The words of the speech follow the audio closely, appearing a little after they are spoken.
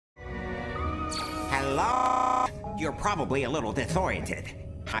Hello? You're probably a little disoriented.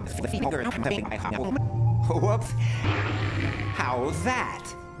 Whoops. How's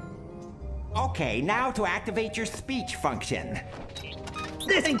that? Okay, now to activate your speech function.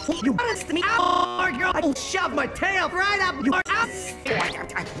 This ain't you to me out, girl. I will shove my tail right up your ass.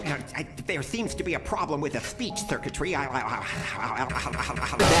 There seems to be a problem with the speech circuitry. That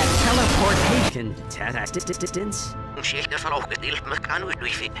teleportation distance.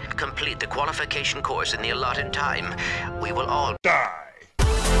 Complete the qualification course in the allotted time. We will all die.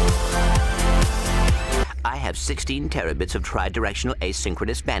 I have 16 terabits of tri-directional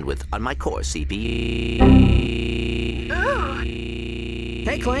asynchronous bandwidth on my core CPU. Oh.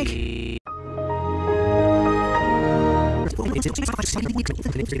 Hey, Clank.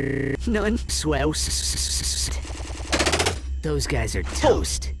 None. Swell. Those guys are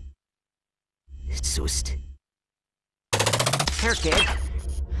toast. Soust. Here, kid.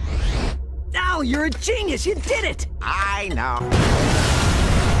 Al, you're a genius. You did it. I know.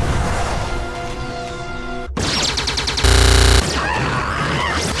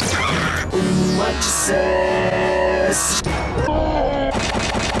 Much says.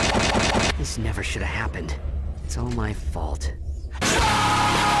 This never should have happened. It's all my fault.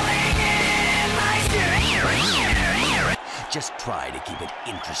 Just try to keep it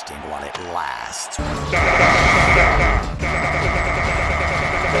interesting while it lasts.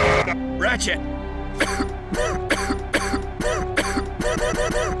 Ratchet!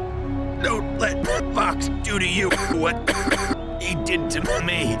 Don't let Fox do to you what he did to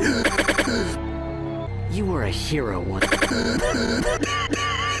me. You were a hero once.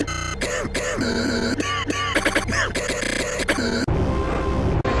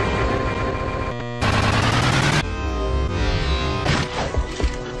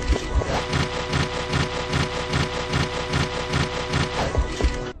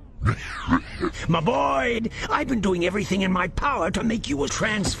 My boy, I've been doing everything in my power to make you a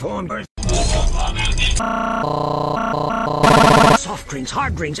transformer. Soft drinks,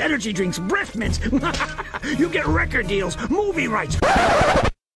 hard drinks, energy drinks, breath mints. You get record deals, movie rights.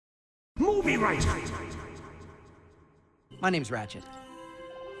 Movie rights. My name's Ratchet.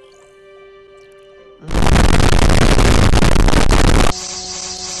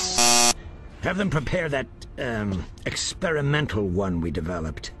 Have them prepare that, experimental one we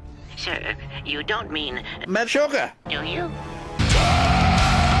developed. Sir, you don't mean... Machoka! Do you?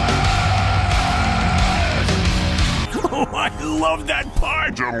 Oh, I love that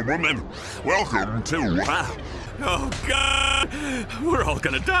part! Gentlemen, welcome to... Oh, God! We're all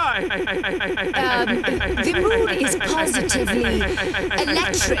gonna die! The mood is positively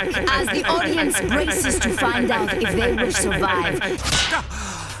electric as the audience braces to find out if they will survive.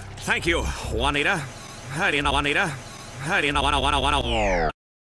 Thank you, Juanita. I didn't know, Juanita. I didn't know,